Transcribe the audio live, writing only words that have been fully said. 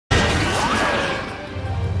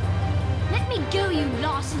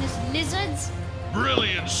arsonist lizards?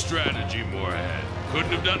 Brilliant strategy, Moorhead.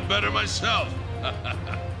 Couldn't have done better myself.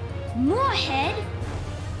 Moorhead?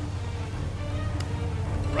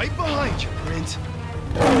 Right behind you, Prince.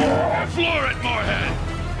 Floor it, Moorhead!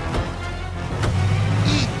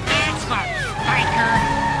 Eat that,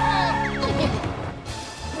 spiker!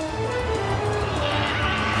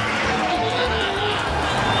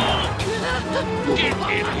 Get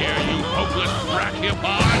in here, you hopeless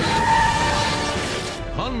brachiopod!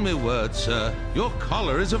 On my word, sir, your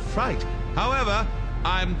collar is a fright. However,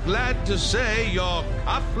 I'm glad to say your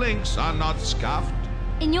cufflinks are not scuffed.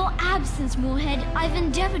 In your absence, Moorhead, I've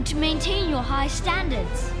endeavored to maintain your high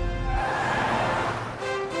standards.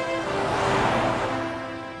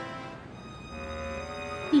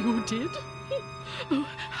 You did? Oh,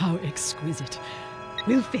 how exquisite.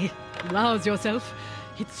 Wilfie, rouse yourself.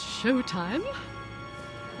 It's showtime.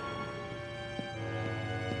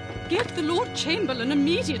 Get the Lord Chamberlain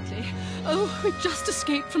immediately. Oh, we just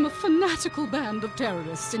escaped from a fanatical band of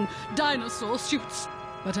terrorists in dinosaur suits.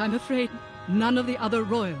 But I'm afraid none of the other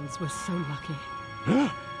royals were so lucky.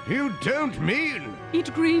 You don't mean...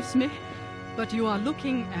 It grieves me, but you are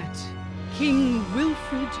looking at King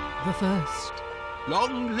Wilfred I.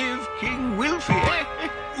 Long live King Wilfie!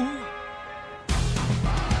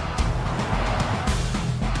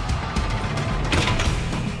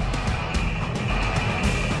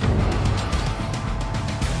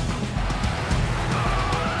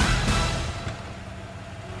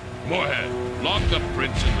 Moorhead, lock the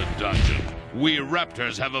prince in the dungeon. We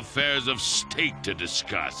raptors have affairs of state to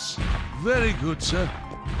discuss. Very good, sir.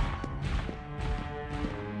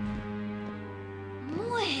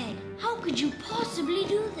 Moorhead, how could you possibly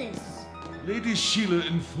do this? Lady Sheila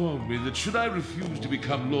informed me that should I refuse to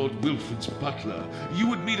become Lord Wilfred's butler, you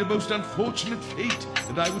would meet a most unfortunate fate,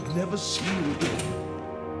 and I would never see you again.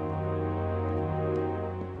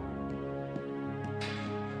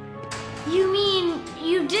 You mean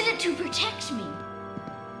you did it to protect me?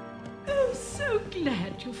 Oh, so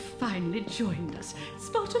glad you finally joined us.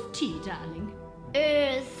 Spot of tea, darling.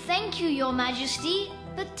 Thank you, Your Majesty.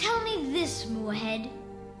 But tell me this, Moorhead.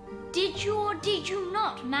 Did you or did you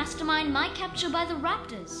not mastermind my capture by the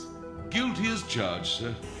raptors? Guilty as charged,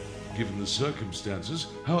 sir. Given the circumstances,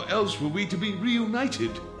 how else were we to be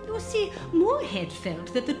reunited? You see, Moorhead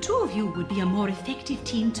felt that the two of you would be a more effective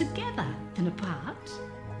team together than apart.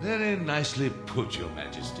 Very nicely put, Your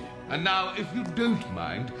Majesty. And now, if you don't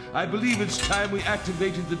mind, I believe it's time we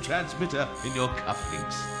activated the transmitter in your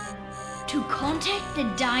cufflinks. To contact the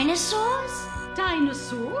dinosaurs?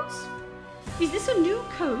 Dinosaurs? Is this a new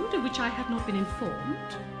code of which I have not been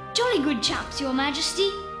informed? Jolly good chaps, Your Majesty.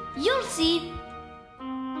 You'll see.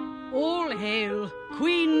 All hail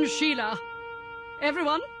Queen Sheila.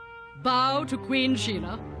 Everyone, bow to Queen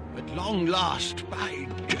Sheila. At long last, by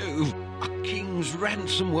Jove, a king's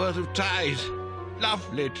ransom worth of ties.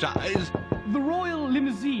 Lovely ties. The royal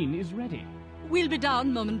limousine is ready. We'll be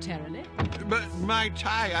down momentarily. But my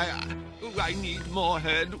tie, I need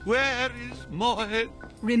Moorhead. Where is Moorhead?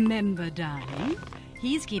 Remember, darling,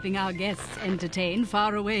 he's keeping our guests entertained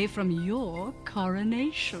far away from your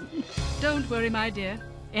coronation. Don't worry, my dear.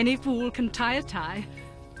 Any fool can tie a tie,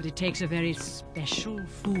 but it takes a very special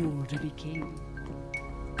fool to be king.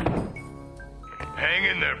 Hang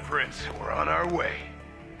in there, Prince. We're on our way.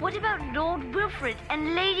 What about Lord Wilfred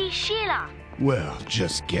and Lady Sheila? Well,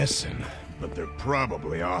 just guessing, but they're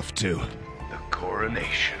probably off to the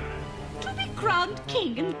coronation. To be crowned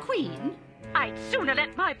king and queen? I'd sooner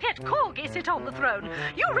let my pet corgi sit on the throne.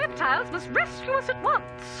 You reptiles must rescue us at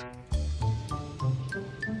once.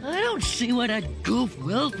 I don't see why that goof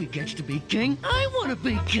Wilfie gets to be king. I want to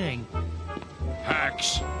be king.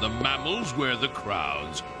 Hacks, the mammals wear the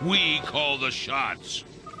crowns. We call the shots.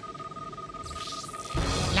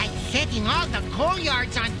 Like setting all the coal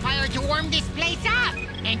yards on fire to warm this place up,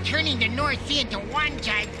 and turning the North Sea into one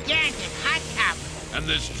gigantic hot tub. And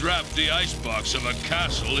this drafty icebox of a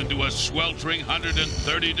castle into a sweltering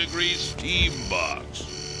 130-degree steam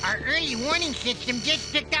box. Our early warning system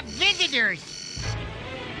just picked up visitors.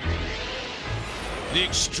 The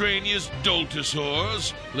extraneous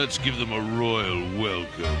Doltosaurs. Let's give them a royal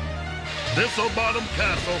welcome. Thistlebottom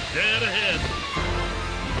Castle, dead ahead.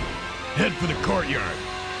 Head for the courtyard.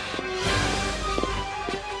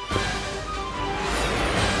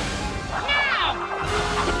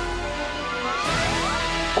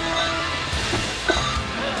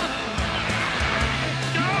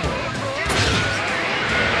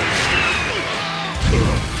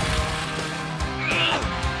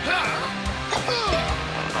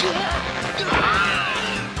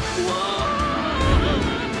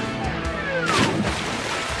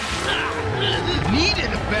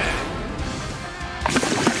 Needed a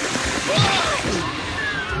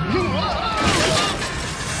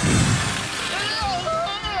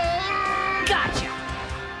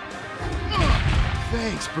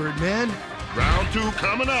Thanks, Birdman. Round 2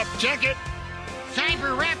 coming up. Check it.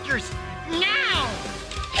 Cyber Raptors, now!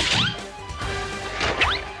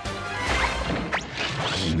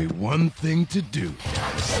 Only one thing to do.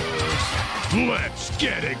 Let's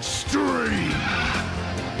get extreme.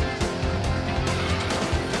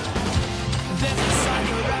 There's a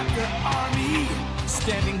Cyber Raptor army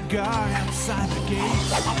standing guard outside the gate.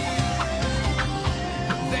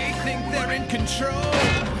 They think they're in control,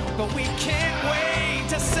 but we can't wait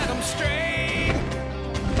to set them straight.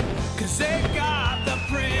 'Cause they've got the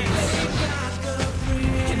prince,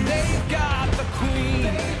 and they've got the queen,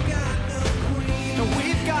 and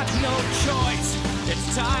we've got no choice.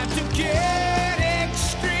 It's time to get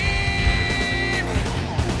extreme.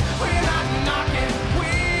 We're not knocking,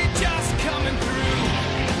 we're just coming through.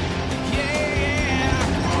 Yeah,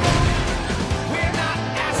 we're not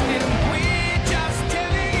asking, we're just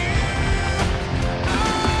telling you.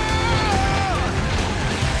 Oh,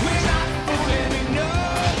 we're not fooling, we know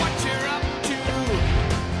what you're up to.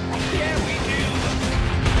 Yeah, we do.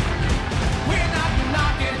 We're not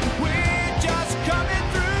knocking, we're just coming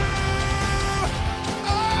through.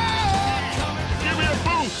 Oh, Give me a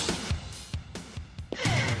boost.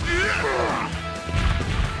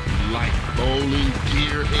 Like bowling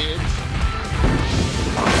gearheads.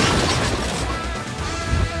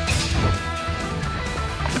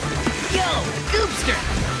 Yo, Goopster!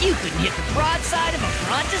 You couldn't hit the broadside of a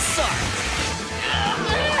brontosaurus.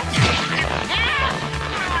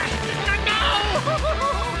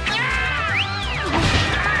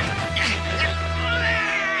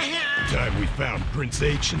 Time we found Prince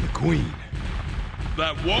H and the Queen.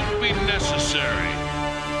 That won't be necessary.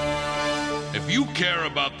 If you care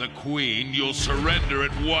about the Queen, you'll surrender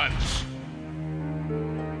at once.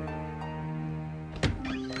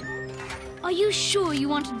 Are you sure you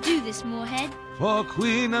want to do this, Moorhead? For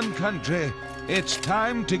Queen and country, it's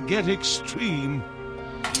time to get extreme.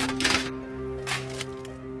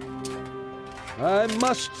 I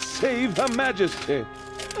must save Her Majesty.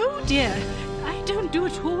 Oh dear, I don't do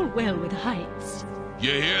at all well with heights.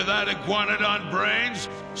 You hear that, Iguanodon Brains?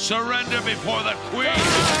 Surrender before the Queen!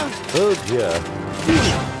 Oh dear.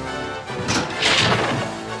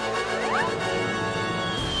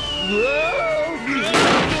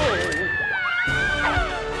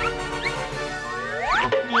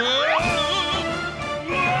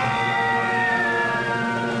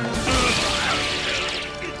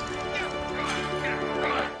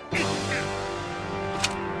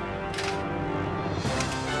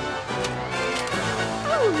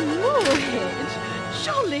 Oh, Moorhead!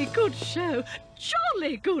 Jolly good show!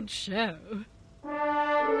 Jolly good show!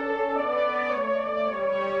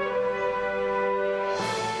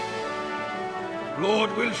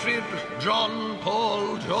 Lord Wilfrid, John,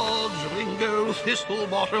 Paul, George, Ringo,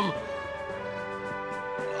 Thistlebottom.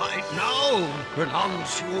 I now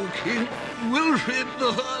pronounce you King Wilfrid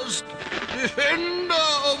the First, defender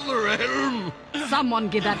of the realm. Someone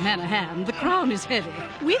give that man a hand. The crown is heavy.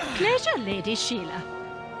 With pleasure, Lady Sheila.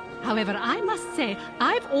 However, I must say,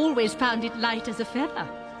 I've always found it light as a feather.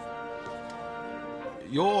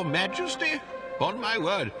 Your Majesty, upon my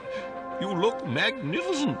word, you look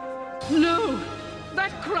magnificent. No,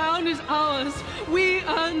 that crown is ours. We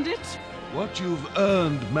earned it. What you've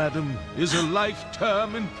earned, madam, is a life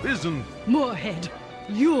term in prison. Moorhead,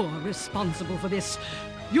 you're responsible for this.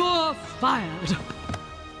 You're fired.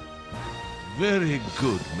 Very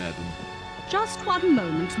good, madam. Just one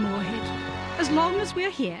moment, Moorhead. As long as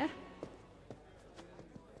we're here.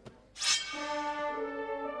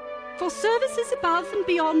 For services above and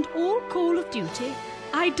beyond all call of duty,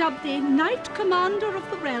 I dub thee Knight Commander of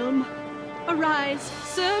the Realm. Arise,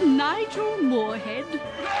 Sir Nigel Moorhead.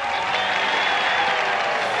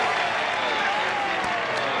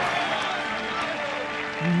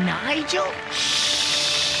 Nigel?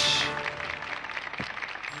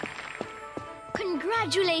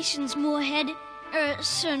 Congratulations, Moorhead.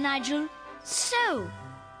 Sir Nigel. So,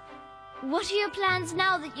 what are your plans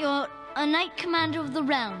now that you're a Knight Commander of the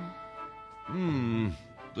Realm?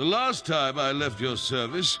 The last time I left your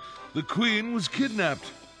service, the Queen was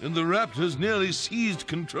kidnapped, and the Raptors nearly seized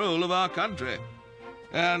control of our country.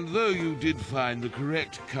 And though you did find the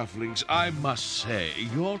correct cufflinks, I must say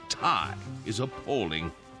your tie is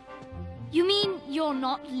appalling. You mean you're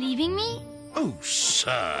not leaving me? Oh,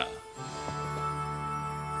 sir.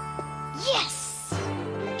 Yes!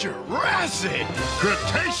 Jurassic!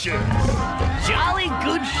 Cretaceous! Jolly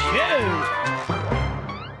good show!